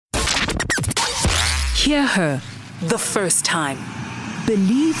Hear her the first time.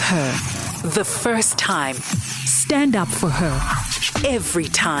 Believe her the first time. Stand up for her every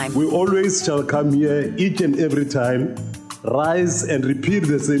time. We always shall come here each and every time, rise and repeat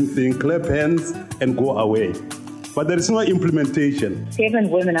the same thing, clap hands and go away. But there is no implementation.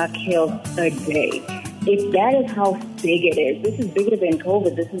 7 women are killed a day. If that is how big it is, this is bigger than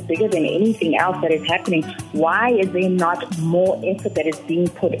COVID, this is bigger than anything else that is happening, why is there not more effort that is being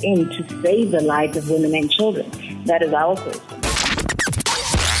put in to save the lives of women and children? That is our question.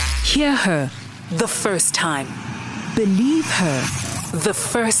 Hear her the first time. Believe her the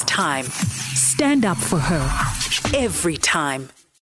first time. Stand up for her every time.